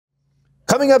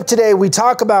Coming up today, we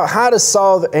talk about how to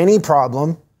solve any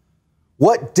problem,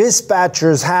 what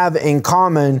dispatchers have in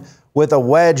common with a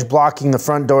wedge blocking the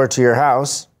front door to your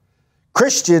house.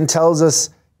 Christian tells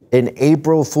us an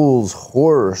April Fool's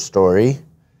horror story,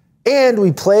 and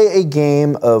we play a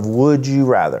game of Would You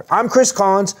Rather. I'm Chris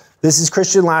Collins, this is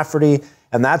Christian Lafferty,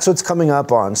 and that's what's coming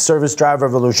up on Service Drive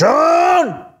Revolution.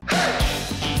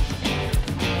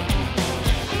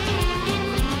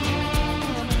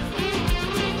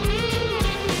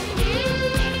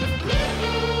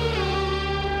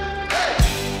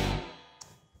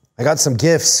 I got some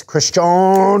gifts,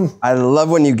 Christian. I love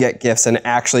when you get gifts and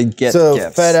actually get gifts. So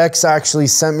FedEx actually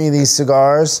sent me these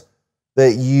cigars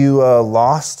that you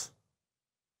lost,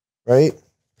 right?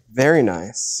 Very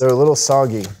nice. They're a little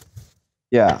soggy.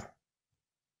 Yeah.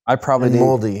 I probably didn't,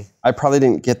 moldy. I probably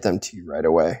didn't get them to you right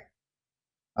away.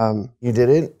 You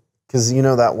didn't? Because you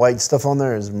know that white stuff on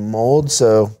there is mold.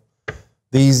 So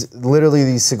these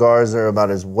cigars are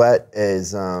about as wet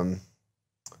as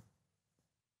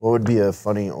what would be a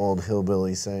funny old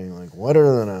hillbilly saying, like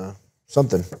wetter than a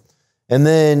something. And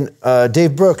then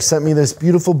Dave Brooks sent me this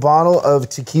beautiful bottle of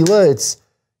tequila. It's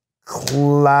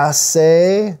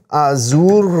Clase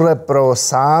Azul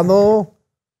Reposado.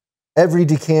 Every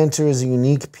decanter is a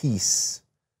unique piece.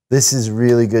 This is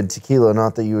really good tequila.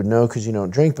 Not that you would know because you don't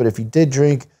drink, but if you did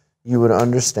drink, you would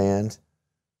understand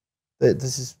that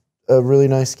this is a really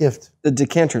nice gift. The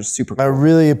decanter is super cool. I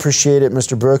really appreciate it,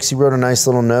 Mr. Brooks. He wrote a nice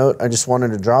little note. I just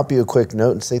wanted to drop you a quick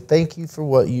note and say thank you for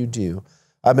what you do.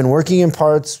 I've been working in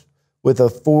parts with a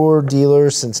Ford dealer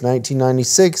since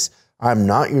 1996. I'm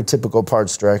not your typical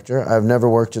parts director. I've never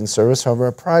worked in service. However,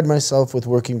 I pride myself with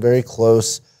working very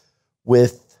close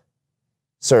with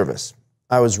service.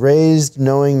 I was raised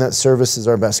knowing that service is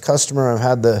our best customer. I've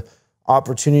had the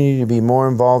opportunity to be more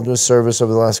involved with service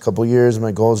over the last couple of years.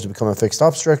 My goal is to become a fixed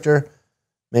ops director,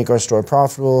 make our store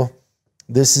profitable.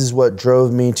 This is what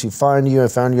drove me to find you. I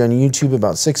found you on YouTube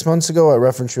about 6 months ago. I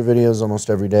reference your videos almost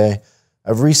every day.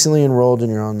 I've recently enrolled in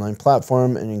your online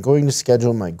platform and am going to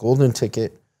schedule my golden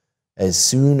ticket as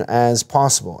soon as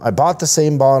possible. I bought the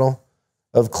same bottle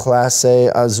of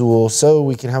Clase Azul so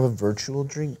we can have a virtual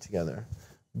drink together.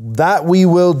 That we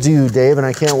will do, Dave, and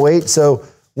I can't wait. So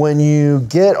when you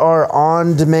get our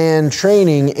on-demand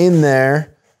training in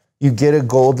there, you get a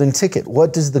golden ticket.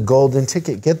 What does the golden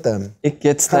ticket get them? It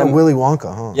gets kind them of Willy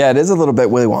Wonka, huh? Yeah, it is a little bit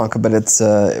Willy Wonka, but it's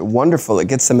wonderful. It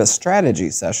gets them a strategy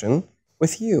session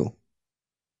with you.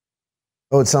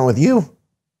 Oh, it's not with you?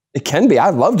 It can be.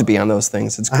 I'd love to be on those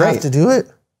things. It's great. I have to do it?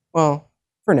 Well,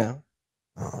 for now.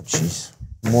 Oh, jeez.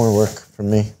 More work for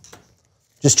me.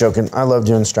 Just joking. I love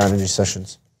doing strategy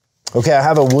sessions. Okay, I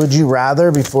have a would you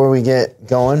rather before we get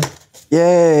going.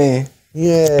 Yay.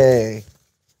 Yay.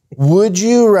 Would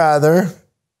you rather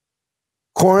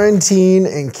quarantine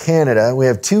in Canada? We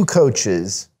have two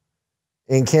coaches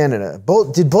in Canada.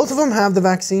 Did both of them have the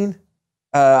vaccine?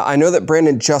 I know that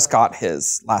Brandon just got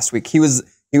his last week. He was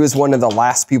one of the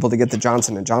last people to get the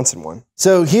Johnson & Johnson one.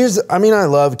 So I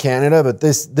love Canada, but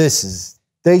this is,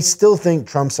 they still think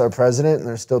Trump's our president and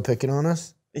they're still picking on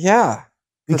us? Yeah.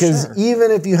 Because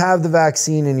even if you have the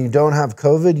vaccine and you don't have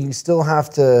COVID, you still have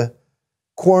to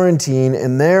quarantine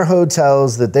in their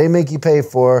hotels that they make you pay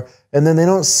for, and then they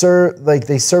don't serve, like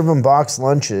they serve them boxed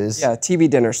lunches. Yeah, TV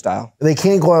dinner style. They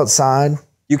can't go outside.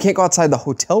 You can't go outside the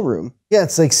hotel room. Yeah,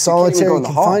 it's like solitary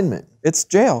confinement. It's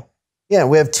jail. Yeah,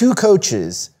 we have two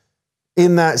coaches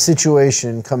in that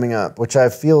situation coming up, which I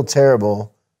feel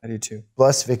terrible. I do too.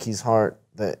 Bless Vicky's heart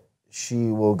that she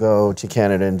will go to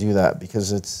Canada and do that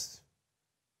because it's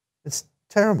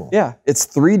terrible. Yeah, it's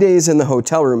 3 days in the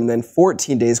hotel room and then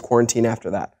 14 days quarantine after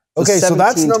that. Okay, so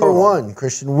that's number total. one,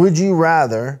 Christian. Would you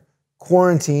rather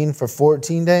quarantine for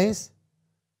 14 days?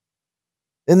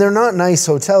 And they're not nice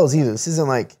hotels either. This isn't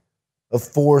like a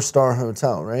 4-star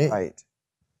hotel, right? Right.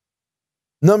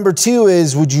 Number two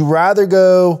is, would you rather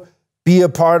go be a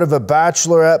part of a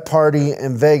bachelorette party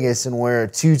in Vegas and wear a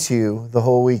tutu the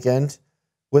whole weekend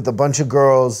with a bunch of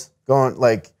girls going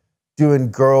like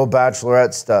doing girl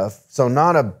bachelorette stuff? So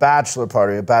not a bachelor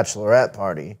party, a bachelorette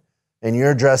party. And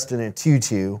you're dressed in a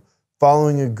tutu,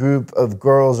 following a group of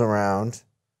girls around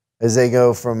as they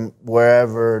go from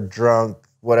wherever, drunk,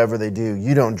 whatever they do.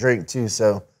 You don't drink too,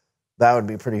 so that would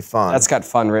be pretty fun. That's got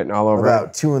fun written all over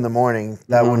About 2 in the morning,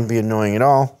 that wouldn't be annoying at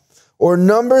all. Or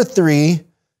number three,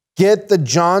 get the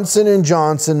Johnson &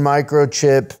 Johnson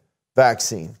microchip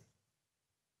vaccine.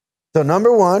 So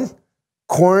number one,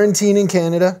 quarantine in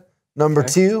Canada. Number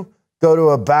two, go to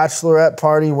a bachelorette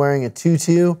party wearing a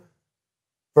tutu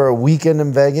for a weekend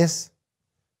in Vegas.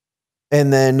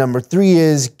 And then number three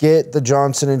is get the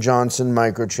Johnson & Johnson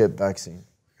microchip vaccine.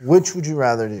 Which would you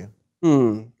rather do?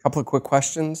 Couple of quick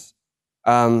questions.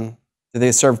 Do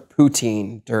they serve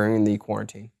poutine during the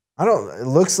quarantine? It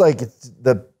looks like it's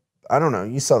I don't know.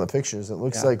 You saw the pictures. It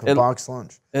looks like a box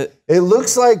lunch. It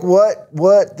looks like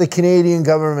what the Canadian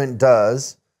government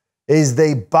does is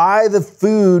they buy the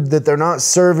food that they're not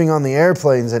serving on the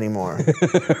airplanes anymore.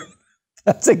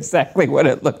 That's exactly what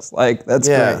it looks like. That's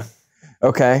great.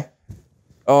 Okay.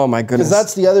 Oh my goodness. Because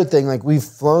that's the other thing. Like we've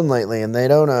flown lately, and they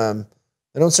don't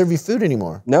serve you food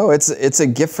anymore. No, it's a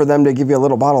gift for them to give you a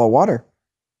little bottle of water.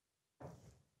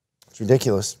 It's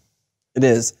ridiculous. It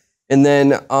is. And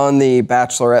then on the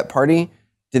bachelorette party,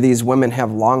 do these women have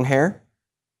long hair?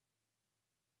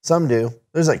 Some do.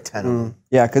 There's like 10 of them.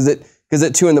 Yeah, because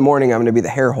at 2 in the morning, I'm going to be the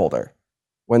hair holder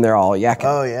when they're all yakking.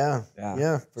 Oh, yeah.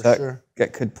 Yeah, for sure.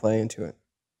 That could play into it.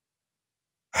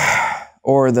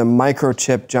 Or the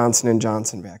microchip Johnson &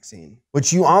 Johnson vaccine.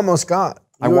 Which you almost got.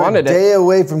 I wanted it. You were a day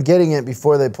away from getting it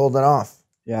before they pulled it off.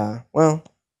 Yeah, well,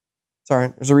 it's all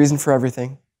right. There's a reason for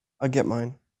everything. I'll get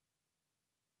mine.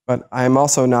 But I'm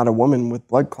also not a woman with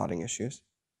blood clotting issues.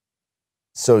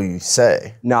 So you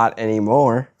say. Not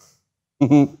anymore.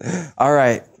 All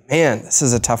right. Man, this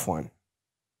is a tough one.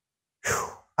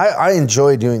 I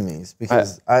enjoy doing these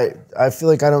because I feel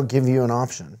like I don't give you an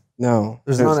option. No.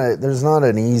 There's not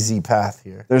an easy path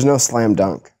here. There's no slam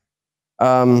dunk.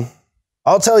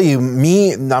 I'll tell you,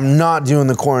 I'm not doing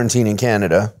the quarantine in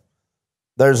Canada.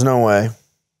 There's no way.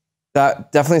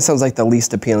 That definitely sounds like the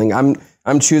least appealing.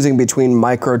 I'm choosing between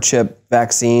microchip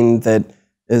vaccine that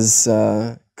is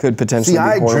could potentially be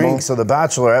horrible. I drink, so the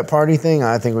bachelorette party thing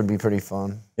I think would be pretty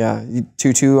fun. Yeah,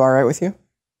 tutu all right with you?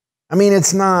 I mean,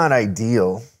 it's not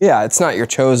ideal. Yeah, it's not your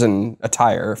chosen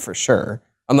attire for sure,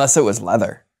 unless it was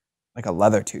leather. Like a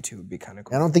leather tutu would be kind of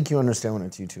cool. I don't think you understand what a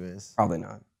tutu is. Probably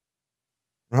not.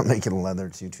 We're not making leather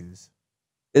tutus.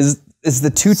 Is the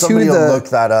tutu Somebody will look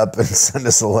that up and send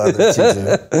us a leather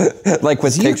tutu. Like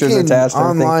with pictures attached.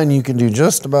 Online, you can do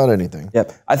just about anything.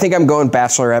 Yep. I think I'm going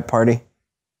bachelorette party.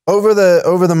 Over the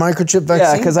microchip vaccine?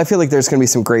 Yeah, because I feel like there's going to be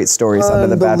some great stories under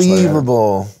the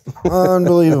bachelorette.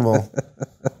 Unbelievable.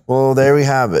 Well, there we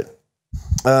have it.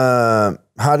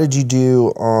 How did you do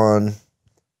on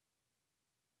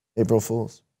April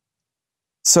Fools?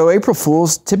 So April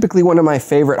Fool's, typically one of my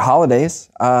favorite holidays.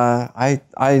 I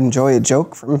enjoy a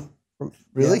joke from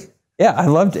Really? Yeah, I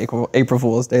loved April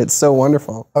Fool's Day. It's so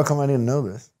wonderful. How come I didn't know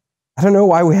this? I don't know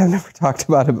why we have never talked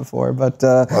about it before, but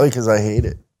probably because I hate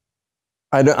it.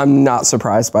 I'm not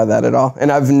surprised by that at all.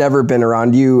 And I've never been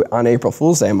around you on April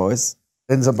Fool's Day. I'm always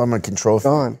ends up on a control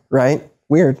gone, right?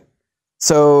 Weird.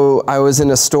 So I was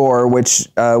in a store with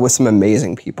some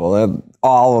amazing people.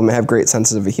 All of them have great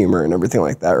senses of humor and everything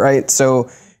like that, right? So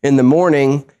in the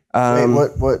morning...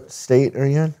 Wait, what state are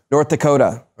you in? North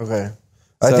Dakota. Okay.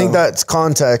 I think that's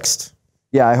context.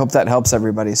 Yeah, I hope that helps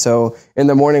everybody. So in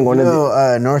the morning,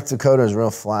 North Dakota is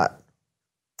real flat.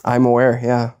 I'm aware,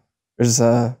 yeah. There's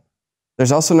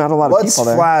also not a lot of people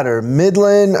there. What's flatter,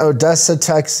 Midland, Odessa,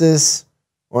 Texas,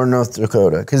 or North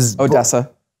Dakota? Because Odessa.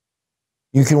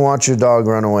 You can watch your dog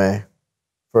run away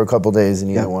for a couple days in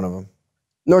either one of them.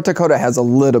 North Dakota has a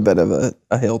little bit of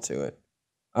a hill to it.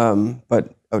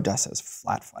 But Odessa is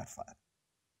flat.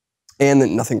 And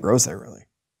then nothing grows there, really.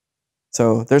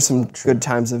 So there's some good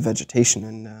times of vegetation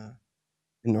in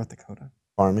North Dakota.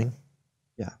 Farming?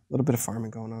 Yeah, a little bit of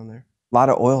farming going on there. A lot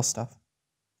of oil stuff.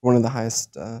 One of the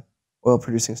highest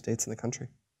oil-producing states in the country.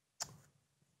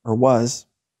 Or was.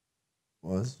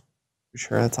 For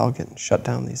sure, that's all getting shut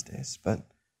down these days. But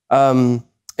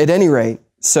at any rate,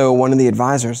 so one of the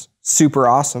advisors, super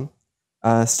awesome,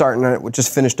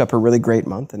 just finished up a really great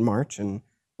month in March and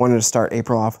wanted to start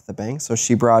April off with a bang. So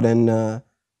she brought in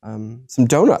some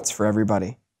donuts for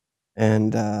everybody.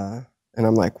 And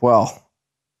I'm like, well,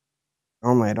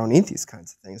 normally I don't eat these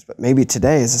kinds of things, but maybe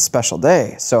today is a special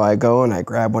day. So I go and I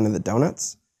grab one of the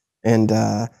donuts. And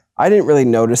I didn't really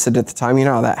notice it at the time. You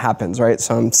know how that happens, right?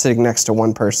 So I'm sitting next to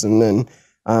one person and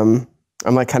I'm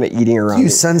like kind of eating around. Do you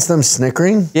sense them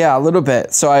snickering? Yeah, a little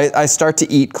bit. So I start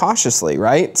to eat cautiously,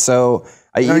 right? So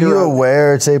I eat around. Are you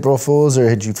aware it's April Fool's or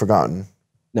had you forgotten?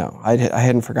 No, I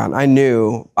hadn't forgotten. I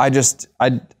knew.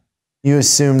 You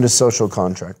assumed a social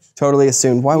contract. Totally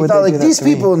assumed. Why would they do that these to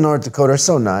me? people in North Dakota are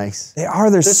so nice. They are.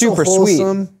 They're super so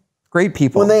sweet. Great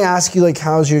people. When they ask you, like,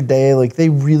 how's your day? Like, they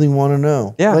really want to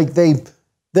know. Yeah. Like,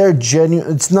 they're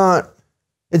genuine. It's not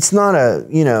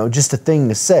a, just a thing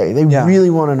to say. They really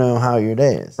want to know how your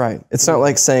day is. Right. It's not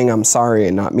like saying I'm sorry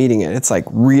and not meeting it. It's like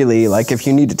really, like, if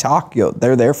you need to talk,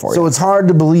 they're there for you. So it's hard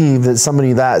to believe that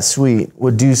somebody that sweet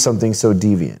would do something so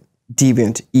deviant.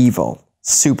 Deviant, evil,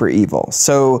 super evil.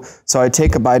 So I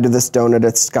take a bite of this donut.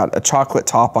 It's got a chocolate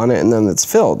top on it, and then it's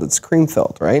filled. It's cream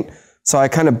filled, right? So I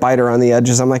kind of bite around the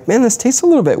edges. I'm like, man, this tastes a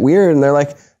little bit weird. And they're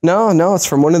like, no, it's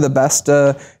from one of the best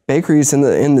bakeries in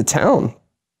the town.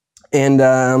 And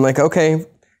I'm like, okay,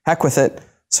 heck with it.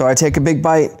 So I take a big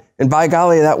bite, and by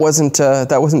golly, that wasn't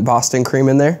Boston cream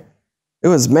in there. It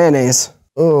was mayonnaise.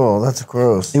 Oh, that's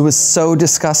gross. It was so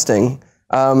disgusting.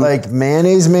 Like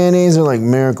mayonnaise or like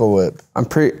Miracle Whip?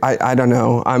 I don't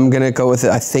know. I'm going to go with it.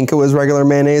 I think it was regular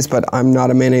mayonnaise, but I'm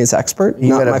not a mayonnaise expert. You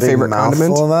not got a my big favorite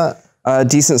condiment. Of that?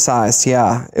 Decent sized,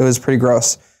 yeah. It was pretty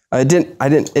gross. It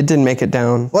didn't make it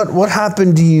down. What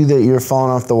happened to you that you're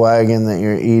falling off the wagon, that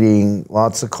you're eating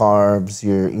lots of carbs,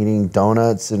 you're eating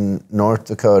donuts in North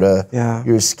Dakota, Yeah.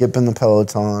 You're skipping the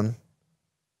Peloton.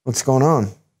 What's going on?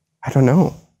 I don't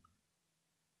know.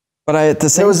 But at the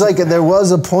same there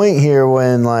was a point here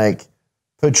when like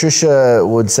Patricia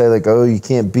would say like, oh, you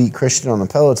can't beat Christian on the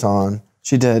Peloton.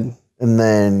 She did. And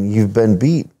then you've been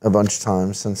beat a bunch of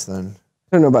times since then.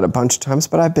 I don't know about a bunch of times,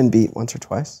 but I've been beat once or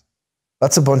twice.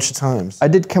 That's a bunch of times. I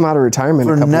did come out of retirement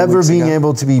For a couple never of weeks being ago.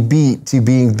 able to be beat to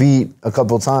being beat a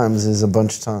couple times is a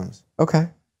bunch of times. Okay.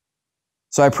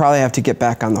 So I probably have to get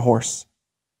back on the horse.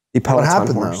 The Peloton What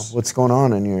happened horse. though? What's going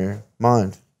on in your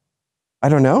mind? I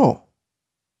don't know.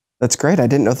 That's great. I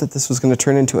didn't know that this was going to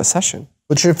turn into a session.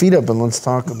 Put your feet up and let's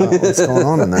talk about what's going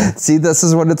on in there. See, this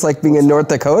is what it's like being in North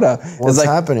Dakota. What's it's like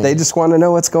happening? They just want to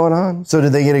know what's going on. So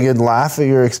did they get a good laugh at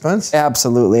your expense?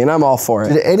 Absolutely, and I'm all for it.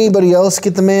 Did anybody else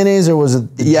get the mayonnaise, or was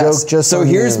it the joke just So on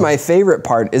here's you? my favorite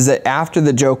part is that after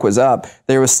the joke was up,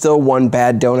 there was still one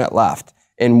bad donut left.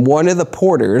 And one of the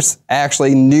porters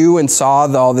actually knew and saw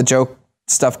all the joke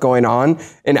stuff going on.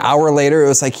 An hour later, it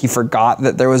was like he forgot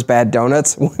that there was bad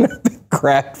donuts. Went up and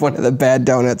grabbed one of the bad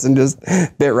donuts and just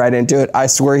bit right into it. I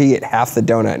swear he ate half the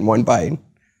donut in one bite.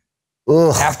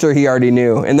 Ugh. After he already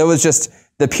knew. And that was just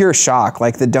the pure shock.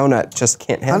 Like the donut just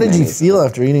can't have How did you mayonnaise. feel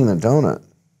after eating the donut?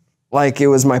 Like it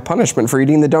was my punishment for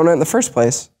eating the donut in the first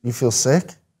place. You feel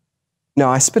sick? No,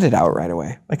 I spit it out right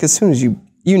away. Like as soon as you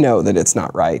know that it's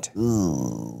not right.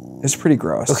 It's pretty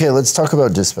gross. Okay, let's talk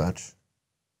about dispatch.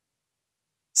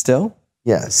 Still?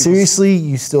 Yeah, seriously,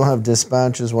 you still have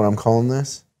dispatch is what I'm calling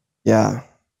this? Yeah.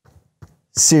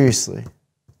 Seriously.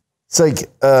 It's like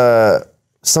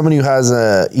somebody who has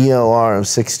a ELR of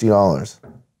 $60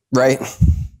 Right.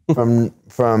 from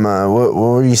what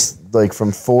were you like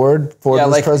from Ford? Ford Yeah,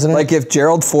 was like, president? like if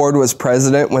Gerald Ford was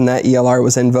president when that ELR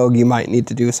was in vogue, you might need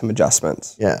to do some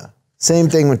adjustments. Yeah. Same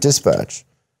thing with dispatch.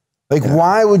 Like,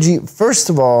 why would you? First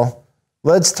of all,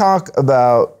 let's talk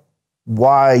about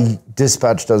why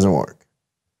dispatch doesn't work.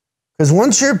 Because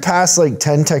once you're past like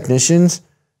 10 technicians,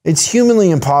 it's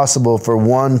humanly impossible for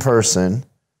one person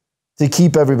to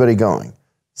keep everybody going.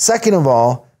 Second of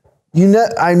all,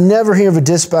 I never hear of a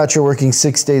dispatcher working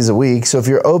 6 days a week. So if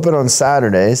you're open on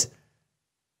Saturdays,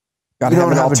 Gotta you have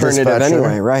don't an have a alternative dispatcher.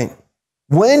 anyway, right?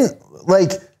 when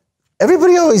like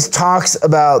everybody always talks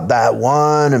about that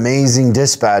one amazing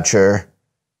dispatcher,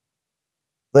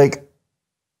 like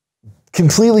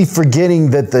completely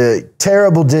forgetting that the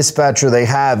terrible dispatcher they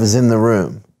have is in the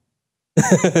room.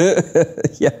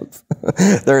 Yep.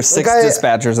 There are six Like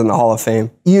dispatchers in the Hall of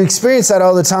Fame. You experience that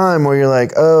all the time where you're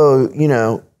like, oh, you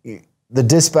know, the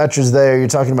dispatcher's there. You're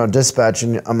talking about dispatch.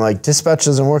 And I'm like, dispatch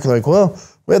doesn't work. You're like, well,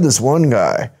 we had this one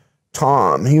guy,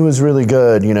 Tom. He was really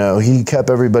good. You know, he kept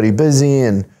everybody busy.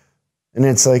 And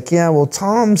it's like, yeah, well,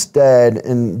 Tom's dead.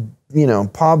 And, you know,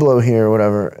 Pablo here or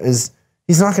whatever he's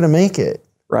not going to make it.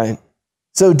 Right.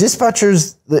 So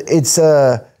dispatchers, it's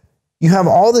you have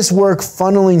all this work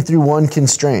funneling through one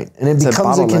constraint, and it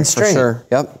becomes a bottleneck constraint. for sure.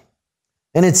 Yep.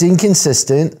 And it's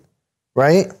inconsistent,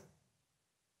 right?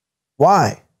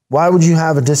 Why? Why would you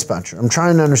have a dispatcher? I'm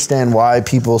trying to understand why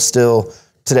people still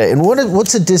today. And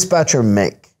what's a dispatcher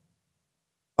make?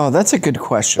 Oh, that's a good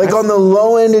question. Like on the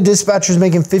low end of dispatchers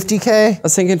making 50K? I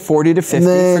was thinking 40 to 50 And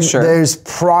then for sure. there's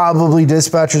probably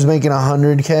dispatchers making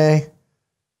 100K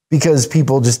because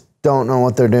people just don't know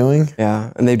what they're doing.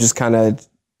 Yeah, and they've just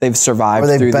they've survived Or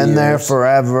they've through been the there years.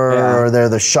 forever, Yeah. or they're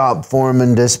the shop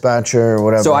foreman dispatcher or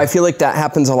whatever. So I feel like that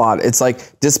happens a lot. It's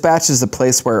like dispatch is a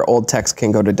place where old techs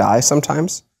can go to die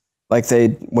sometimes. Like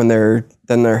when their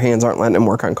hands aren't letting them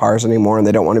work on cars anymore and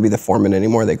they don't want to be the foreman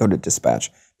anymore, they go to dispatch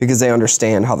because they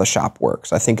understand how the shop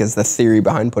works. I think is the theory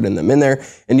behind putting them in there.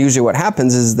 And usually what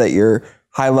happens is that your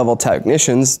high-level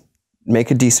technicians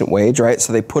make a decent wage, right?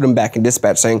 So they put them back in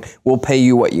dispatch saying, we'll pay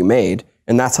you what you made.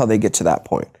 And that's how they get to that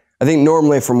point. I think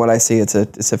normally from what I see, it's a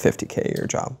 50K a year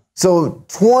job. So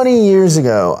 20 years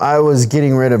ago, I was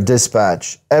getting rid of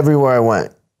dispatch everywhere I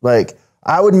went. Like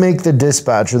I would make the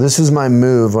dispatcher. This was my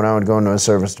move when I would go into a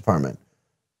service department.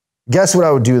 Guess what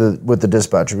I would do with the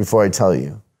dispatcher before I tell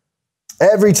you?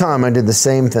 Every time I did the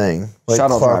same thing, like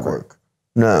Shuttle clockwork. driver.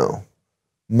 No.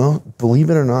 Believe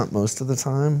it or not, most of the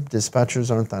time,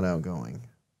 dispatchers aren't that outgoing.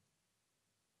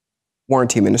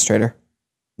 Warranty administrator.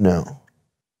 No.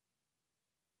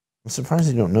 I'm surprised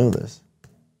you don't know this.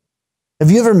 Have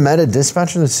you ever met a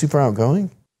dispatcher that's super outgoing?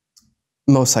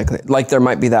 Most likely. Like there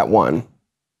might be that one,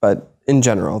 but in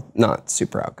general, not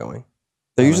super outgoing.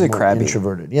 They're usually crabby.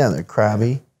 Introverted. Yeah, they're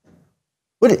crabby.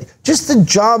 Just the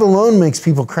job alone makes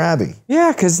people crabby.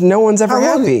 Yeah, because no one's ever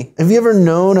happy. Have you ever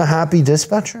known a happy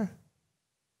dispatcher?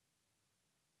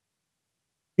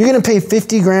 You're going to pay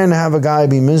 50 grand to have a guy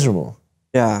be miserable.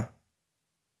 Yeah.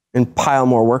 And pile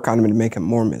more work on him and make him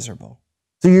more miserable.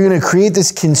 So you're going to create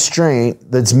this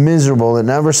constraint that's miserable, that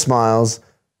never smiles,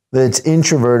 that's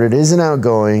introverted, isn't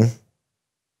outgoing.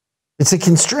 It's a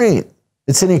constraint.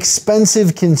 It's an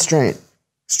expensive constraint.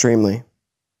 Extremely.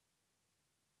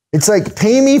 It's like,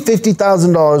 pay me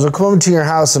 $50,000, I'll come over to your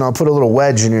house and I'll put a little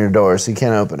wedge in your door so you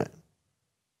can't open it.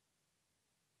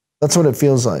 That's what it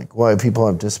feels like, why people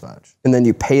have dispatch. And then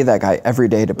you pay that guy every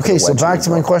day to put a wedge in your door. Okay, so back to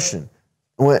my question.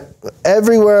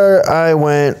 Everywhere I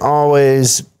went,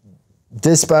 always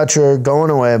dispatcher going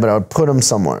away, but I would put him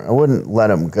somewhere. I wouldn't let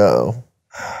him go.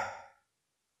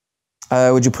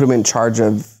 Would you put him in charge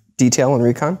of detail and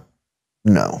recon?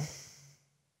 No.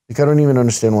 Like, I don't even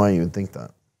understand why you would think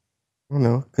that. I don't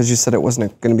know, because you said it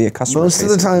wasn't going to be a customer. Most of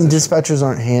the time, dispatchers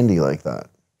aren't handy like that.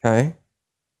 Okay.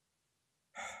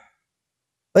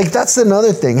 Like, that's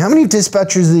another thing. How many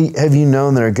dispatchers have you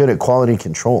known that are good at quality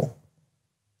control?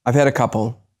 I've had a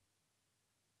couple.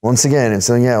 Once again, it's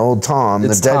old Tom, the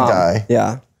dead guy.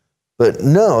 Yeah. But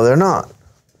no, they're not.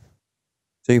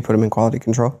 So you put them in quality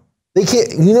control? They can't,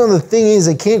 the thing is,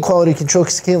 they can't quality control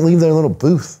because they can't leave their little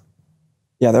booth.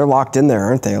 Yeah, they're locked in there,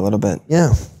 aren't they, a little bit?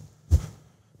 Yeah.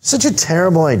 Such a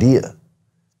terrible idea.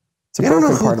 I don't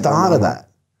know who thought of that.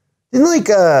 Didn't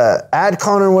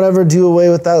AdCon or whatever do away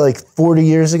with that like 40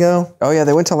 years ago? Oh yeah,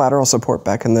 they went to lateral support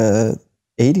back in the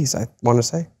 80s, I want to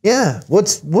say. Yeah.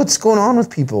 What's going on with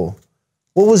people?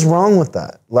 What was wrong with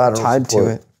that? Lateral support. Tied to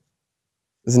it.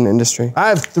 It's an industry. I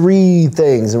have 3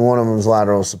 things, and one of them is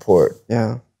lateral support.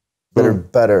 Yeah. That are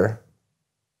better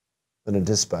than a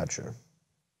dispatcher.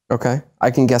 Okay.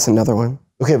 I can guess another one.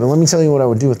 Okay, but let me tell you what I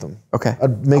would do with them. Okay.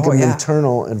 I'd make them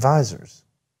internal advisors.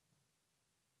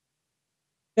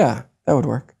 Yeah, that would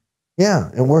work. Yeah,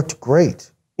 it worked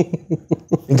great.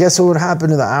 And guess what would happen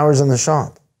to the hours in the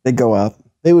shop? They'd go up.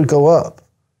 They would go up.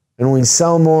 And we'd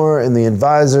sell more, and the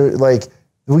advisor,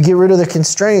 we get rid of the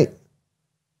constraint.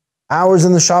 Hours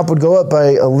in the shop would go up by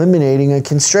eliminating a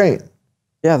constraint.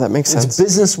 Yeah, that makes sense. It's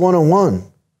business 101.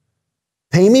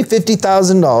 Pay me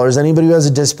 $50,000. Anybody who has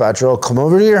a dispatcher, I'll come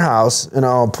over to your house and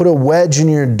I'll put a wedge in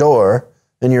your door,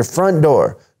 in your front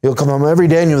door. You'll come home every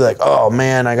day and you'll be like, oh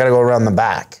man, I got to go around the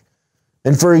back.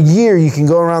 And for a year, you can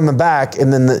go around the back,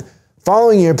 and then the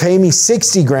following year, pay me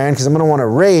 60 grand because I'm going to want to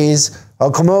raise.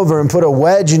 I'll come over and put a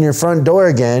wedge in your front door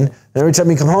again. And every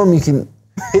time you come home, you can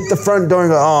hit the front door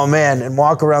and go, oh man, and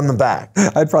walk around the back.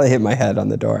 I'd probably hit my head on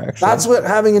the door, actually. That's what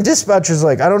having a dispatcher is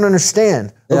like. I don't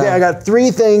understand. Yeah. Okay, I got 3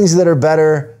 things that are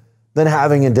better than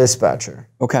having a dispatcher.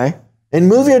 Okay. And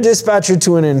move your dispatcher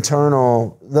to an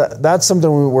internal, that's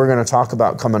something we're going to talk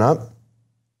about coming up,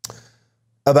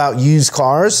 about used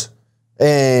cars.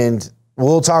 And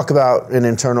we'll talk about an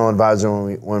internal advisor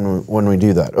when we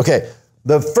do that. Okay,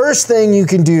 the first thing you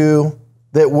can do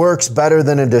that works better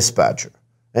than a dispatcher,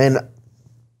 and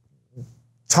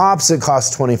tops it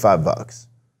costs $25.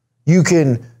 You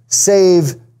can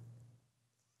save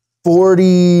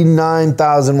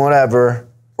 49,000 whatever.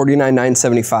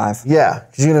 49,975. Yeah,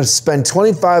 because you're gonna spend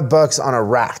 $25 on a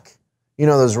rack. You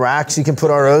know those racks you can put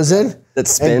ROs in that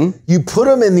spin. And you put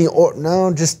them in the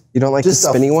you don't like just the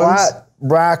spinny ones. Flat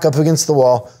rack up against the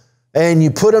wall, and you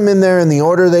put them in there in the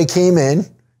order they came in,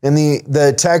 and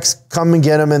the techs come and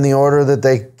get them in the order that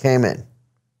they came in.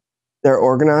 They're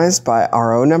organized by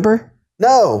RO number?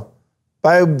 No,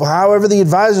 by however the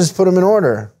advisors put them in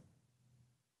order.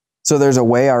 So there's a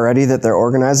way already that they're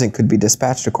organized and could be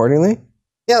dispatched accordingly?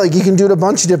 Yeah, like you can do it a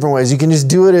bunch of different ways. You can just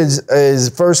do it as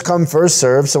first come, first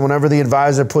serve. So whenever the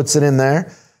advisor puts it in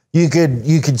there, you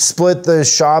could split the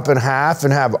shop in half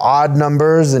and have odd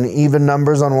numbers and even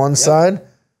numbers on one side.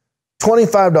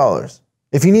 $25.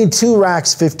 If you need 2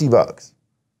 racks, $50.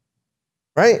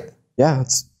 Right? Yeah,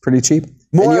 it's pretty cheap.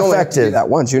 More and you only effective. Have to do that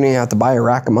once. You don't even have to buy a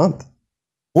rack a month.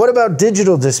 What about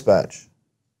digital dispatch?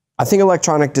 I think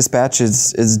electronic dispatch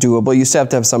is doable. You still have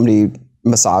to have somebody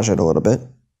massage it a little bit.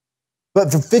 But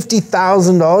for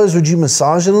 $50,000, would you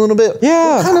massage it a little bit?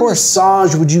 Yeah, what kind of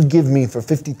massage would you give me for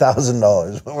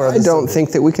 $50,000? I don't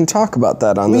think that we can talk about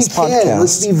that on this podcast.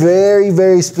 Let's be very,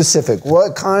 very specific.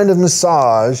 What kind of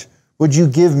massage would you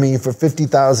give me for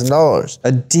 $50,000?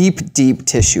 A deep, deep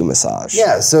tissue massage.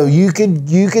 Yeah, so you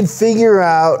could figure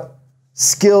out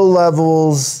skill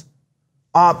levels,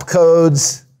 op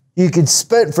codes. You could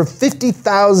spend for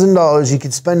 $50,000. You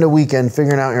could spend a weekend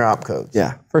figuring out your op codes.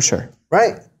 Yeah, for sure.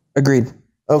 Right? Agreed.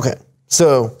 Okay,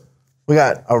 so we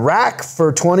got a rack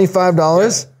for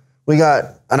 $25. Yeah. We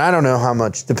got, and I don't know how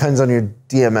much. Depends on your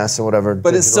DMS or whatever.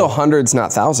 But it's still hundreds,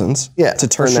 not thousands. Yeah, to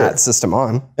turn that system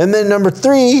on. And then number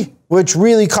 3, which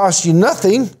really costs you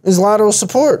nothing, is lateral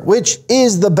support, which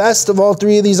is the best of all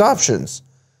 3 of these options.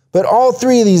 But all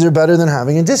 3 of these are better than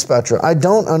having a dispatcher. I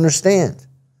don't understand.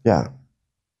 Yeah.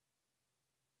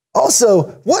 Also,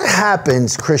 what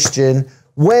happens, Christian,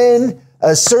 when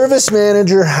a service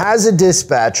manager has a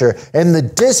dispatcher and the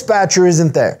dispatcher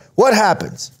isn't there? What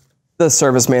happens? The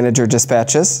service manager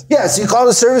dispatches. Yeah, so you call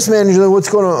the service manager, like, what's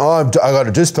going on? Oh, I got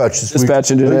a dispatch this week.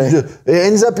 Dispatching today. It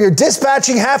ends up you're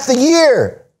dispatching half the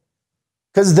year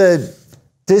because the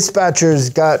dispatcher's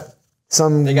got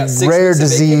some rare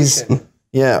disease.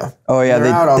 Yeah. Oh, yeah,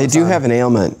 they do have an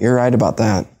ailment. You're right about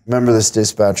that. Remember this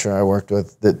dispatcher I worked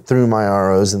with that threw my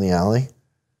ROs in the alley?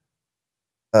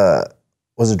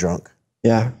 Was a drunk.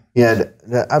 Yeah.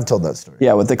 I've told that story.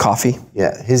 Yeah, with the coffee.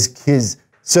 Yeah,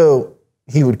 so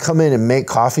he would come in and make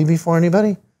coffee before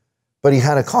anybody, but he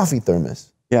had a coffee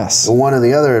thermos. Yes. So one of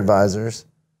the other advisors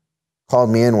called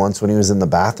me in once when he was in the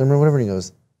bathroom or whatever, and he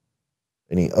goes,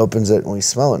 and he opens it and we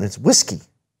smell it, and it's whiskey.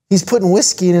 He's putting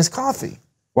whiskey in his coffee.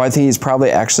 Well, I think he's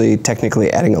probably actually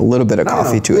technically adding a little bit of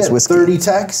coffee to his whiskey. 30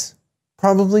 techs,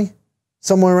 probably,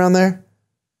 somewhere around there.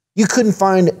 You couldn't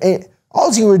find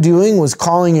all you were doing was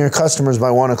calling your customers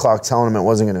by 1 o'clock, telling them it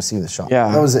wasn't going to see the shop. Yeah.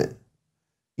 That was it.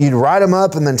 You'd write them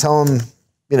up and then tell them,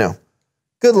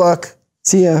 good luck.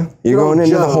 See ya. You're going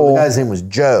into the hole. The guy's name was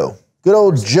Joe. Good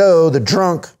old Joe, the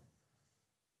drunk.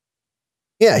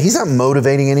 Yeah, he's not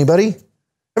motivating anybody.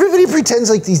 Everybody pretends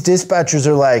like these dispatchers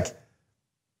are like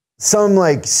some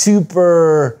like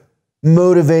super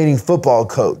motivating football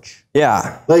coach.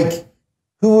 Yeah.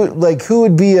 Who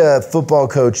would be a football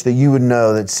coach that you would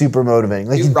know that's super motivating?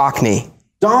 Like Rockney.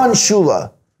 Don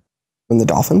Shula. From the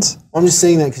Dolphins? I'm just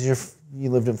saying that because you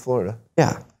lived in Florida.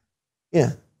 Yeah.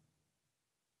 Yeah.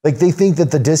 Like they think that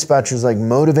the dispatcher's like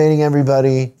motivating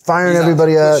everybody, firing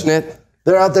everybody up.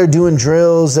 They're out there doing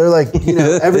drills. They're like,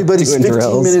 everybody's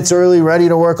 15 minutes early, ready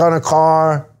to work on a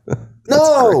car.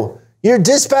 No, your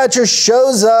dispatcher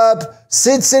shows up,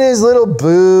 sits in his little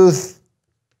booth,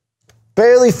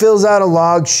 barely fills out a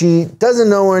log sheet, doesn't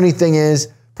know where anything is,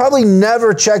 probably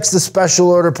never checks the special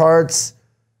order parts.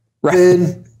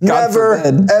 Right. Never,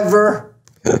 ever.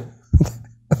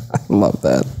 I love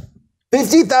that.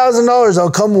 $50,000,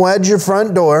 I'll come wedge your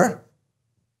front door.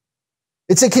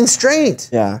 It's a constraint.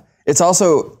 Yeah. It's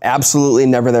also absolutely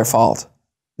never their fault.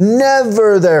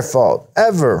 Never their fault,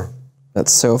 ever.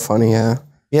 That's so funny, yeah.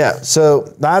 Yeah, so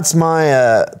that's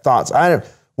my thoughts.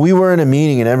 We were in a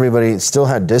meeting and everybody still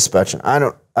had dispatch. I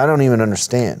don't even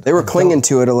understand. They were clinging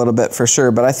to it a little bit for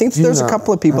sure, but I think there's a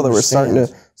couple of people that were starting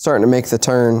to make the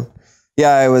turn. Yeah,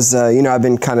 I was. I've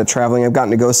been kind of traveling. I've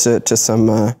gotten to go to some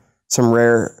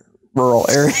rare rural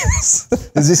areas.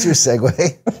 Is this your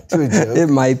segue to a joke? It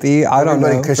might be. I don't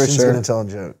know. Christian's for sure. Gonna tell a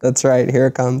joke. That's right. Here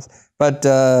it comes. But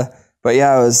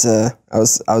yeah, I was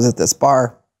at this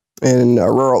bar in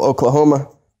rural Oklahoma.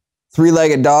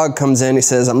 3-legged dog comes in. He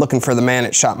says, "I'm looking for the man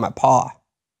that shot my paw."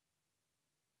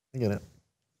 I get it.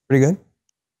 Pretty good. A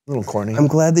little corny. I'm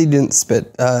glad that you didn't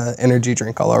spit energy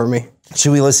drink all over me.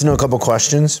 Should we listen to a couple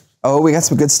questions? Oh, we got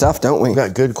some good stuff, don't we? We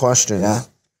got good questions. Yeah.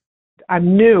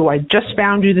 I'm new. I just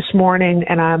found you this morning,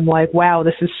 and I'm like, wow,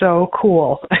 this is so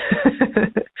cool.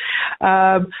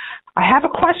 I have a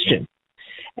question,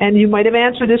 and you might have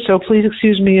answered this, so please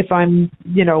excuse me if I'm,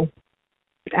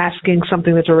 asking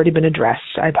something that's already been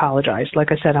addressed. I apologize.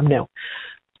 Like I said, I'm new.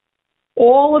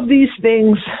 All of these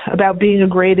things about being a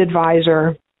great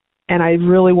advisor, and I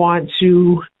really want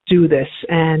to do this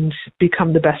and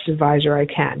become the best advisor I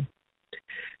can.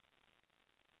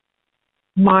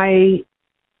 My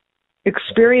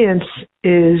experience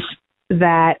is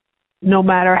that no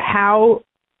matter how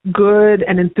good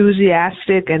and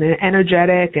enthusiastic and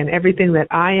energetic and everything that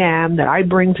I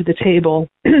bring to the table,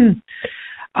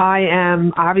 I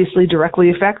am obviously directly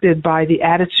affected by the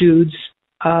attitudes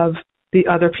of the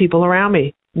other people around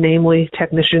me, namely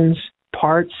technicians,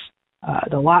 parts,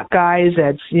 the lot guys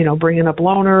that's, bringing up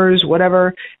loaners,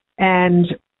 whatever.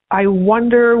 And I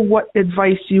wonder what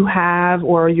advice you have,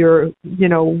 or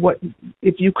what,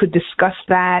 if you could discuss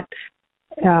that,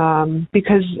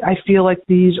 because I feel like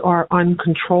these are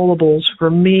uncontrollables for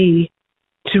me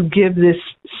to give this,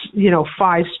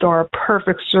 5-star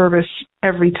perfect service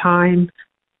every time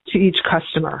to each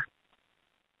customer.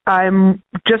 I'm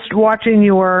just watching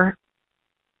your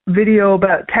video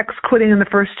about techs quitting in the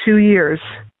first 2 years,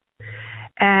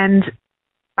 and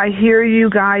I hear you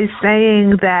guys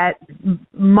saying that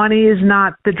money is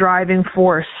not the driving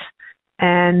force.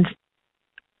 And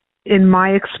in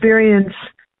my experience,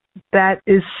 that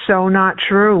is so not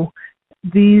true.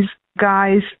 These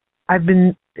guys, I've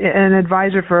been an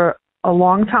advisor for a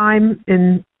long time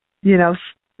in,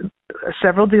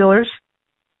 several dealers,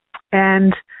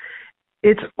 and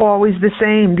it's always the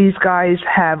same. These guys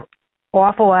have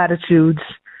awful attitudes,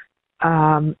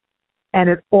 and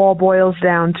it all boils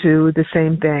down to the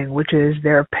same thing, which is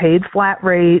they're paid flat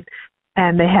rate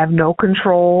and they have no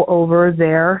control over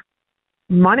their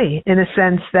money, in a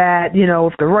sense that,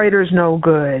 if the writer's no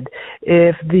good,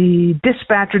 if the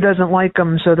dispatcher doesn't like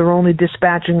them, so they're only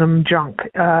dispatching them junk.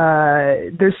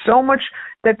 There's so much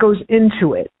that goes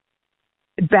into it.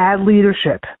 Bad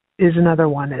leadership is another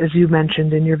one, as you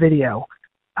mentioned in your video.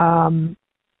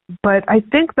 But I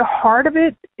think the heart of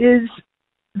it is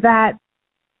that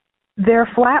they're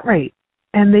flat rate,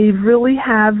 and they really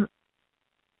have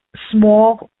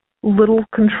small, little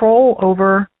control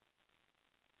over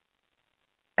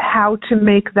how to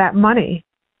make that money.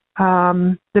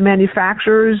 The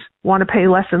manufacturers want to pay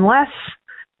less and less,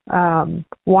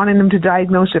 wanting them to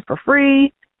diagnose it for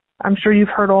free. I'm sure you've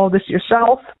heard all this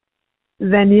yourself.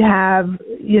 Then you have,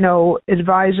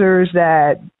 advisors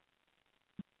that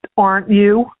aren't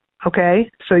you. Okay,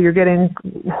 so you're getting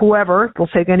whoever, they'll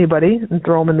take anybody and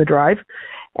throw them in the drive.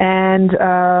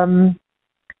 And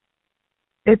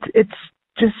it's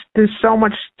just, there's so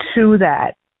much to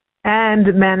that.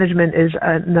 And management is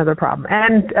another problem.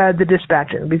 And the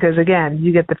dispatching, because again,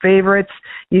 you get the favorites,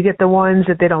 you get the ones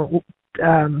that they don't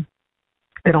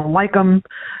like them.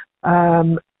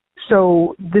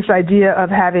 So this idea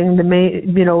of having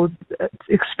the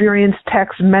experienced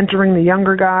techs mentoring the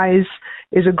younger guys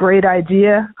is a great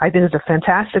idea. I think it's a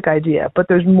fantastic idea, but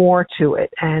there's more to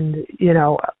it. And,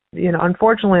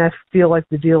 unfortunately, I feel like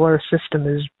the dealer system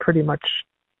is pretty much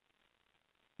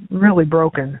really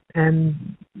broken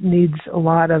and needs a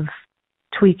lot of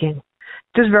tweaking.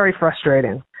 Just very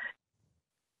frustrating.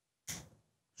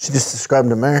 She just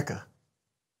described America.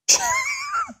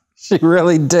 She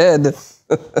really did.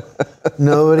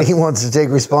 Nobody wants to take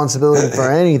responsibility for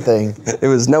anything. It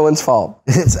was no one's fault.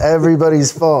 It's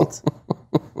everybody's fault.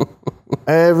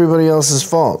 Everybody else's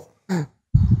fault. I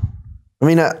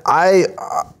mean, I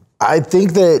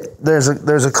think that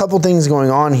there's a couple things going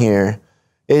on here.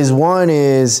 One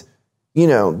is,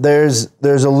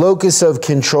 there's a locus of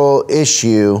control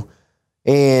issue,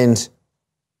 and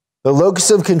the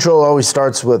locus of control always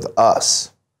starts with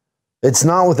us. It's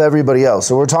not with everybody else.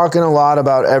 So we're talking a lot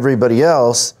about everybody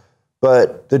else,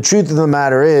 but the truth of the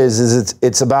matter is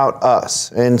it's about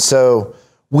us. And so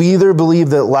we either believe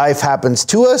that life happens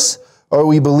to us or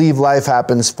we believe life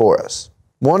happens for us.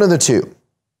 One of the two.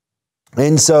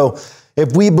 And so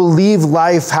if we believe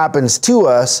life happens to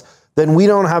us, then we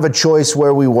don't have a choice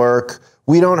where we work.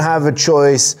 We don't have a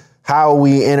choice how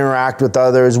we interact with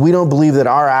others. We don't believe that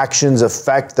our actions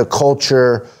affect the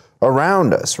culture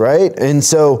around us, right? And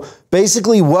so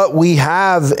basically what we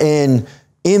have in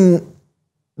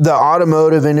the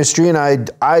automotive industry, and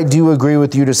I do agree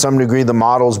with you to some degree, the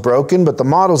model's broken, but the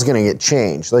model's going to get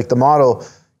changed. Like, the model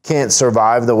can't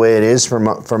survive the way it is for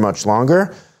much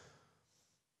longer.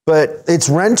 But it's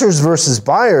renters versus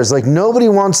buyers. Like, nobody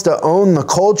wants to own the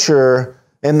culture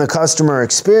and the customer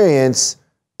experience.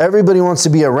 Everybody wants to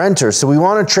be a renter. So we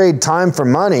want to trade time for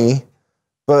money,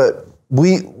 but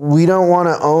we don't want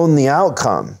to own the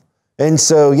outcome. And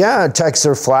so, yeah, techs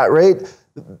are flat rate.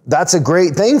 That's a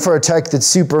great thing for a tech that's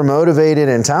super motivated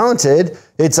and talented.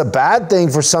 It's a bad thing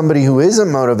for somebody who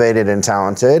isn't motivated and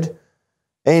talented.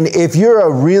 And if you're a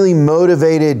really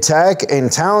motivated tech and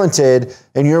talented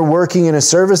and you're working in a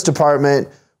service department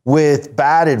with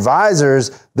bad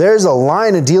advisors, there's a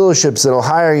line of dealerships that'll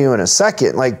hire you in a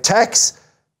second. Like, techs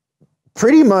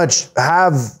pretty much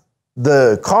have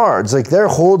the cards. Like, they're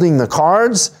holding the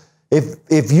cards.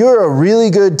 If you're a really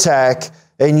good tech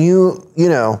and you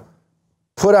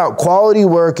put out quality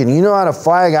work and you know how to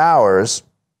flag hours,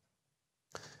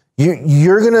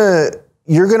 you're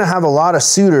gonna have a lot of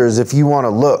suitors if you want to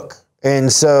look.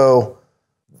 And so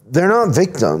they're not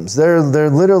victims. They're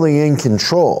literally in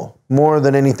control more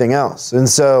than anything else. And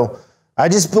so I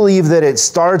just believe that it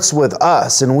starts with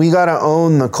us, and we got to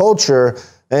own the culture.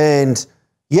 And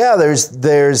yeah,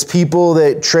 there's people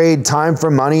that trade time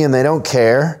for money and they don't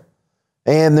care.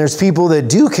 And there's people that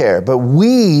do care, but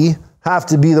we have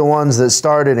to be the ones that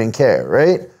started and care,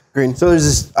 right? Green. So there's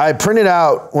this, I printed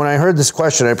out, when I heard this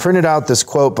question, I printed out this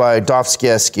quote by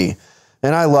Dostoevsky.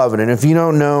 And I love it. And if you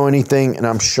don't know anything, and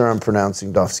I'm sure I'm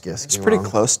pronouncing Dostoevsky It's pretty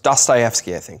close.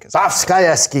 Dostoevsky, I think.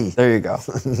 Dostoevsky. There you go.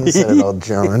 He said it all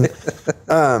German.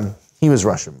 He was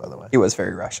Russian, by the way. He was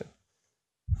very Russian.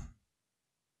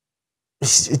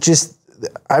 It just,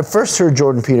 I first heard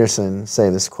Jordan Peterson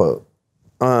say this quote.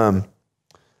 There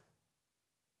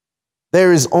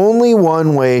is only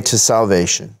one way to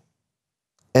salvation,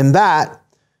 and that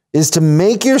is to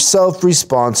make yourself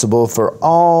responsible for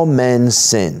all men's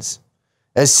sins.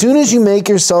 As soon as you make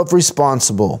yourself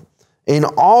responsible in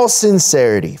all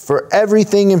sincerity for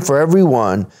everything and for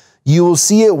everyone, you will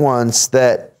see at once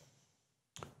that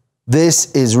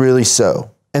this is really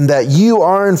so, and that you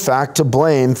are in fact to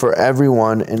blame for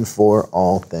everyone and for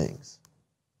all things.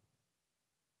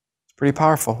 It's pretty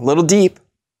powerful. A little deep.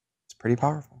 It's pretty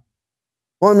powerful.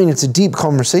 Well, I mean, it's a deep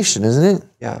conversation, isn't it?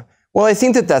 Yeah. Well, I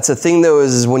think that that's the thing, though,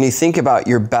 is when you think about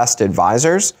your best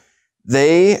advisors,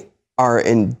 they are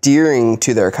endearing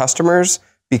to their customers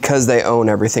because they own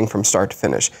everything from start to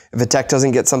finish. If a tech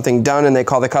doesn't get something done and they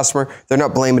call the customer, they're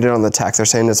not blaming it on the tech. They're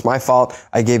saying, it's my fault.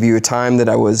 I gave you a time that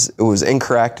it was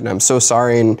incorrect, and I'm so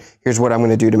sorry, and here's what I'm going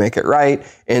to do to make it right.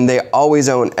 And they always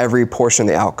own every portion of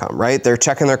the outcome, right? They're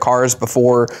checking their cars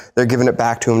before they're giving it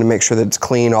back to them to make sure that it's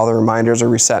clean, all the reminders are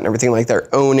reset and everything. Like, they're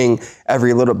owning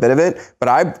every little bit of it. But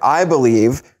I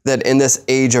believe that in this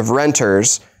age of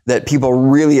renters, that people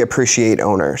really appreciate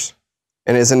owners.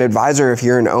 And as an advisor, if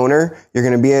you're an owner, you're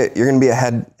going to be a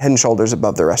head and shoulders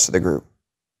above the rest of the group.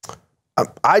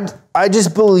 I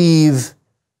just believe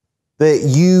that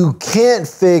you can't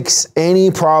fix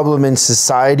any problem in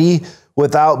society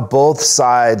without both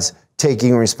sides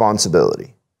taking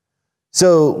responsibility.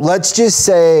 So let's just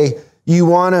say you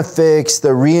want to fix the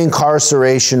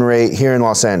reincarceration rate here in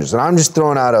Los Angeles. And I'm just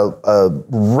throwing out a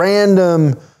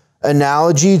random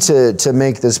analogy to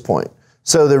make this point.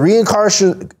 So the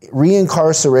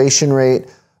reincarceration rate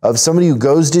of somebody who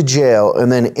goes to jail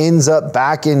and then ends up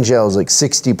back in jail is like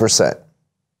 60%.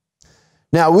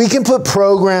 Now, we can put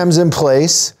programs in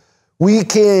place. We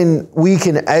can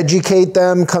educate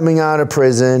them coming out of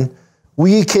prison.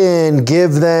 We can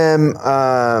give them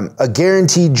a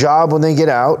guaranteed job when they get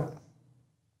out.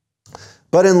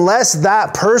 But unless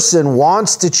that person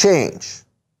wants to change,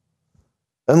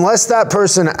 unless that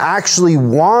person actually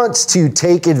wants to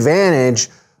take advantage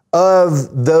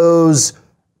of those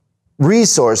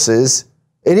resources,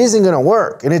 it isn't going to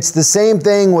work. And it's the same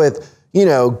thing with,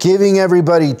 giving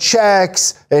everybody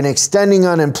checks and extending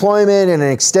unemployment and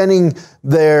extending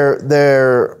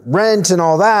their rent and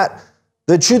all that.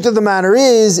 The truth of the matter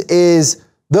is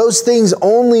those things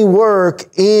only work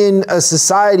in a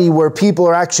society where people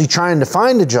are actually trying to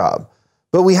find a job.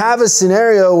 But we have a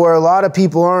scenario where a lot of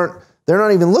people they're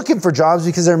not even looking for jobs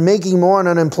because they're making more on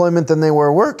unemployment than they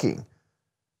were working.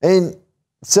 And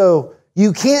so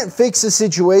you can't fix a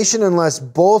situation unless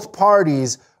both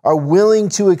parties are willing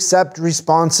to accept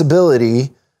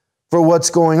responsibility for what's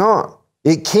going on.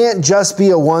 It can't just be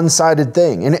a one-sided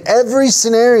thing. In every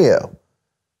scenario,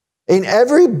 in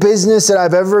every business that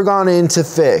I've ever gone in to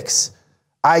fix,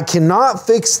 I cannot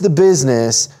fix the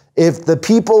business if the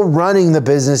people running the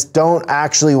business don't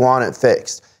actually want it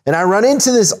fixed. And I run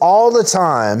into this all the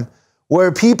time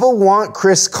where people want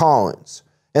Chris Collins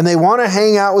and they want to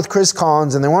hang out with Chris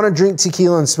Collins and they want to drink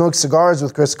tequila and smoke cigars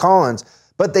with Chris Collins,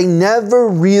 but they never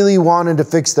really wanted to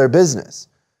fix their business.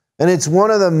 And it's one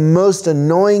of the most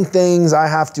annoying things I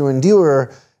have to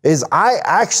endure is I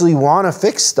actually want to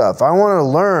fix stuff. I want to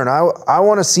learn. I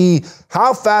want to see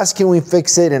how fast can we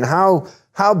fix it and how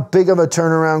big of a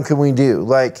turnaround can we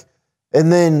do?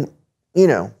 And then,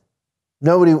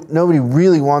 nobody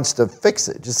really wants to fix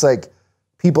it. Just like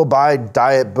people buy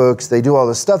diet books, they do all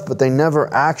this stuff, but they never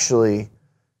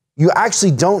you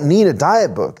actually don't need a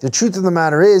diet book. The truth of the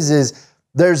matter is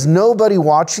there's nobody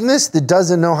watching this that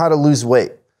doesn't know how to lose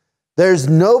weight. There's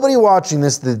nobody watching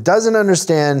this that doesn't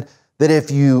understand that if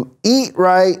you eat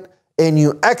right and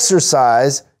you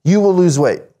exercise, you will lose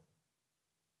weight.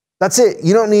 That's it.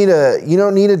 You don't need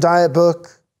a diet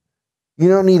book. You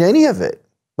don't need any of it.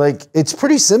 It's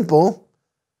pretty simple.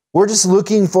 We're just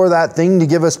looking for that thing to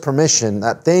give us permission,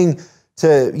 that thing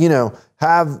to,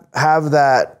 have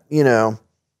that,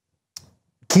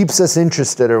 keeps us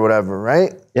interested or whatever,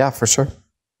 right? Yeah, for sure.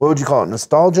 What would you call it?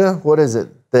 Nostalgia? What is it?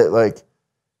 That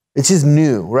it's just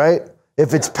new, right?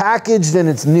 If it's packaged and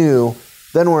it's new,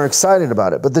 then we're excited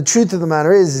about it. But the truth of the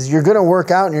matter is you're going to work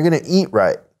out and you're going to eat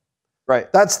right.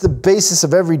 Right. That's the basis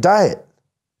of every diet.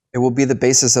 It will be the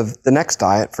basis of the next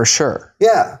diet for sure.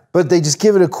 Yeah, but they just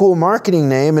give it a cool marketing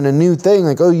name and a new thing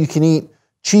like, oh, you can eat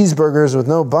cheeseburgers with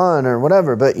no bun or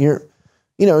whatever, but you're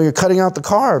cutting out the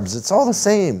carbs. It's all the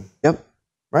same. Yep.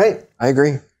 Right? I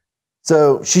agree.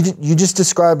 So you just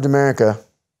described America.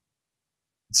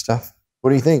 Stuff. What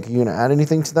do you think? Are you going to add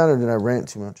anything to that, or did I rant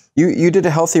too much? You did a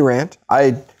healthy rant.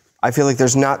 I feel like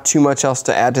there's not too much else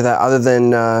to add to that other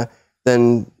than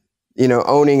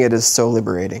owning it is so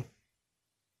liberating.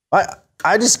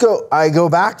 I go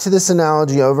back to this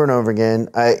analogy over and over again.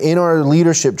 In our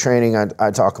leadership training,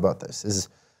 I talk about this. Is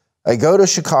I go to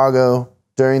Chicago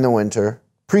during the winter,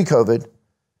 pre-COVID,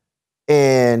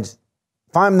 and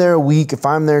if I'm there a week, if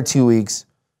I'm there 2 weeks,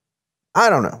 I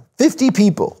don't know, 50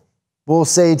 people will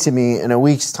say to me in a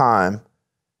week's time,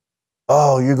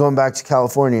 "Oh, you're going back to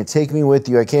California. Take me with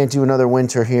you. I can't do another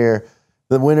winter here.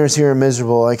 The winters here are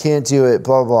miserable. I can't do it,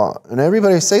 blah, blah." And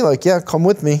everybody say like, "Yeah, come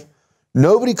with me."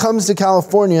 Nobody comes to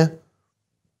California.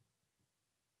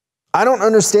 I don't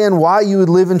understand why you would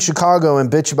live in Chicago and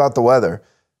bitch about the weather.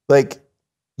 Like,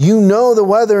 you know the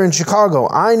weather in Chicago.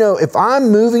 I know if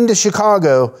I'm moving to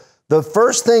Chicago, the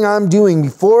first thing I'm doing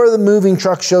before the moving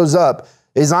truck shows up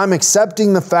is I'm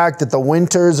accepting the fact that the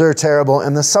winters are terrible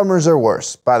and the summers are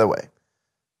worse, by the way.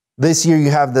 This year you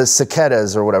have the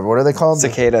cicadas or whatever. What are they called?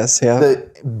 Cicadas, yeah.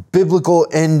 The biblical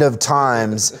end of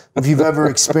times. If you've ever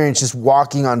experienced just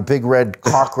walking on big red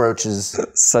cockroaches.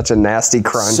 Such a nasty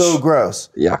crunch. So gross.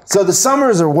 Yeah. So the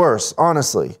summers are worse,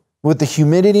 honestly. With the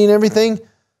humidity and everything,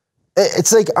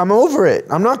 it's like I'm over it.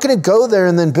 I'm not going to go there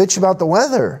and then bitch about the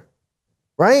weather.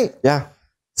 Right? Yeah.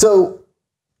 So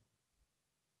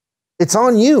it's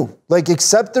on you. Like,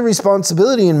 accept the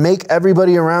responsibility and make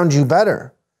everybody around you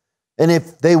better. And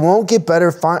if they won't get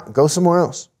better, fine, go somewhere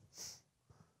else.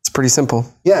 It's pretty simple.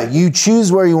 Yeah, you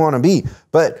choose where you want to be.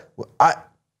 But I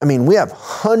mean, we have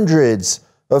hundreds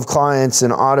of clients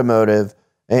in automotive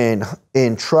and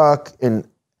in truck, and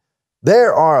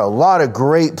there are a lot of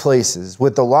great places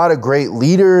with a lot of great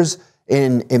leaders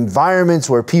in environments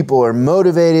where people are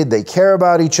motivated, they care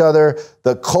about each other,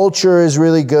 the culture is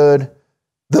really good.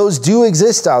 Those do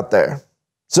exist out there.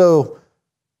 So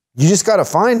you just got to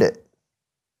find it,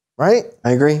 right?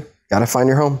 I agree. Got to find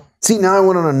your home. See, now I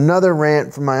went on another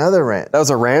rant from my other rant. That was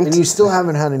a rant? And you still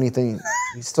haven't had anything.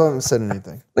 You still haven't said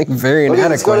anything. Like, very inadequate.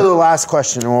 Let's go to the last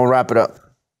question and we'll wrap it up.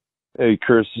 Hey,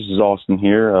 Chris, this is Austin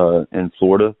here in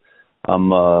Florida.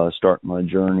 I'm starting my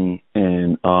journey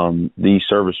in the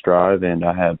service drive, and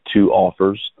I have two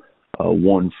offers.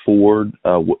 One Ford,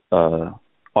 AutoNation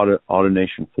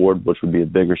Ford, which would be a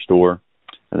bigger store,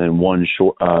 and then one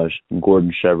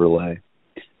Gordon Chevrolet.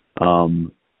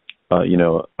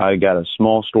 I got a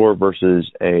small store versus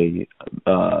a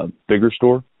bigger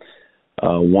store.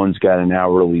 One's got an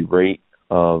hourly rate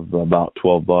of about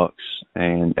 $12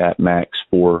 and at max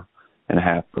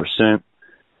 4.5%.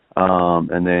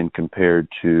 And then compared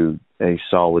to a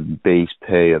solid base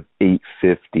pay of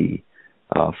 $850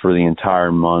 for the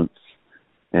entire month,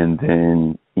 and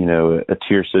then a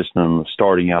tier system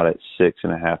starting out at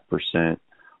 6.5%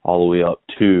 all the way up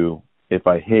to, if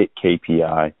I hit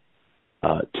KPI,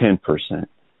 10%.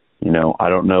 I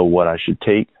don't know what I should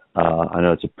take. I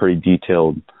know it's a pretty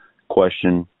detailed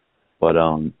question, but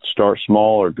start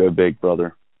small or go big,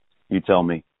 brother. You tell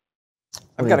me.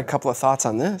 I've got a couple of thoughts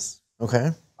on this.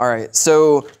 Okay. All right.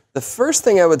 So the first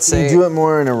thing I would say... Can you do it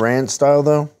more in a rant style,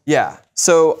 though? Yeah.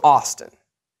 So, Austin,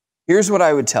 here's what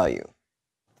I would tell you.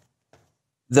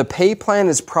 The pay plan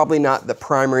is probably not the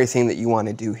primary thing that you want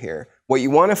to do here. What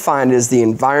you want to find is the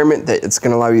environment that it's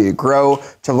going to allow you to grow,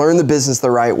 to learn the business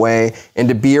the right way, and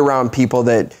to be around people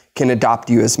that can adopt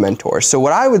you as mentors. So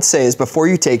what I would say is, before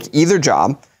you take either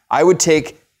job, I would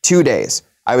take 2 days.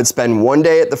 I would spend 1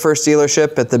 day at the first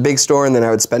dealership at the big store, and then I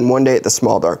would spend 1 day at the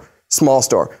small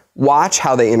store. Watch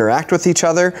how they interact with each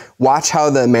other. Watch how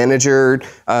the manager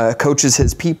coaches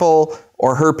his people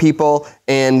or her people,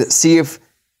 and see if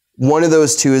one of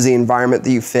those two is the environment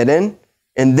that you fit in,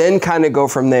 and then kind of go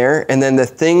from there. And then the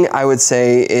thing I would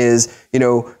say is,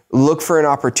 look for an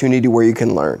opportunity where you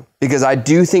can learn. Because I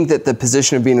do think that the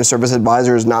position of being a service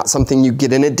advisor is not something you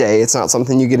get in a day. It's not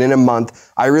something you get in a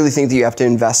month. I really think that you have to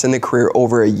invest in the career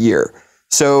over a year.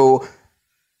 So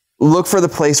look for the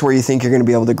place where you think you're going to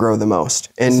be able to grow the most.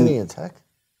 And Isn't he in tech?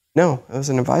 No, it was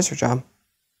an advisor job.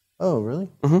 Oh, really?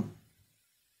 Mm-hmm.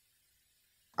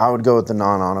 I would go with the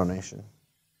non-AutoNation.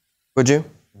 Would you?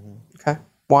 Mm-hmm. Okay.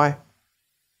 Why?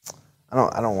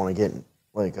 I don't want to get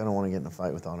in a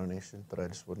fight with AutoNation, but I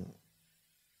just wouldn't.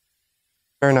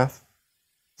 Fair enough.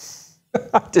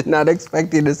 I did not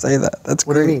expect you to say that. That's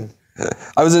great. What do you mean?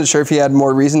 I wasn't sure if you had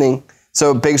more reasoning.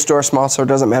 So big store, small store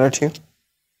doesn't matter to you?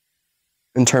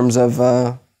 In terms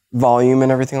of volume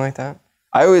and everything like that?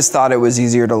 I always thought it was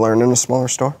easier to learn in a smaller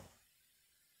store.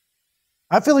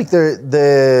 I feel like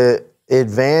the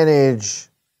advantage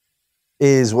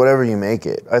is whatever you make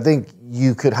it. I think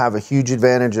you could have a huge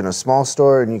advantage in a small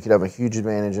store and you could have a huge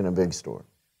advantage in a big store.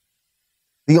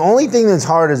 The only thing that's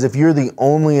hard is if you're the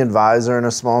only advisor in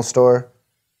a small store,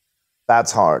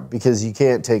 that's hard because you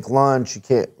can't take lunch. You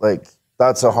can't, like,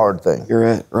 that's a hard thing. You're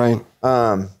it, right.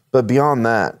 But beyond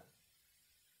that,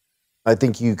 I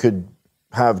think you could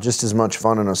have just as much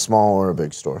fun in a small or a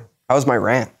big store. How was my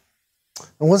rant? It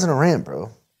wasn't a rant, bro.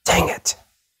 Dang it.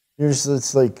 You're just,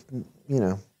 it's like, you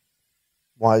know,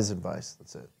 wise advice.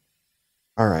 That's it.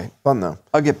 All right. Fun, though.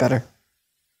 I'll get better.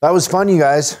 That was fun, you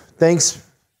guys. Thanks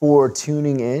for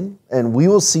tuning in, and we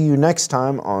will see you next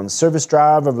time on Service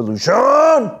Drive Revolution.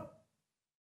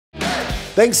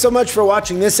 Thanks so much for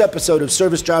watching this episode of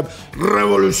Service Drive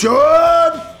Revolution.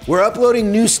 We're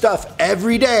uploading new stuff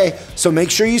every day, so make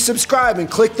sure you subscribe and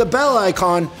click the bell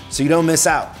icon so you don't miss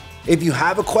out. If you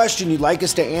have a question you'd like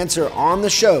us to answer on the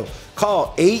show,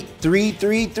 call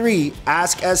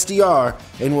 8333-ASK-SDR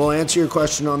and we'll answer your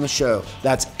question on the show.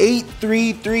 That's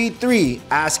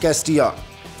 8333-ASK-SDR.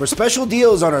 For special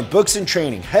deals on our books and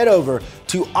training, head over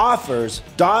to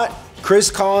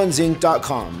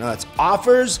offers.chriscollinsinc.com. Now that's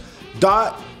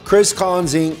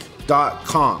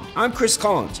offers.chriscollinsinc.com. I'm Chris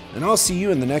Collins, and I'll see you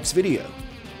in the next video.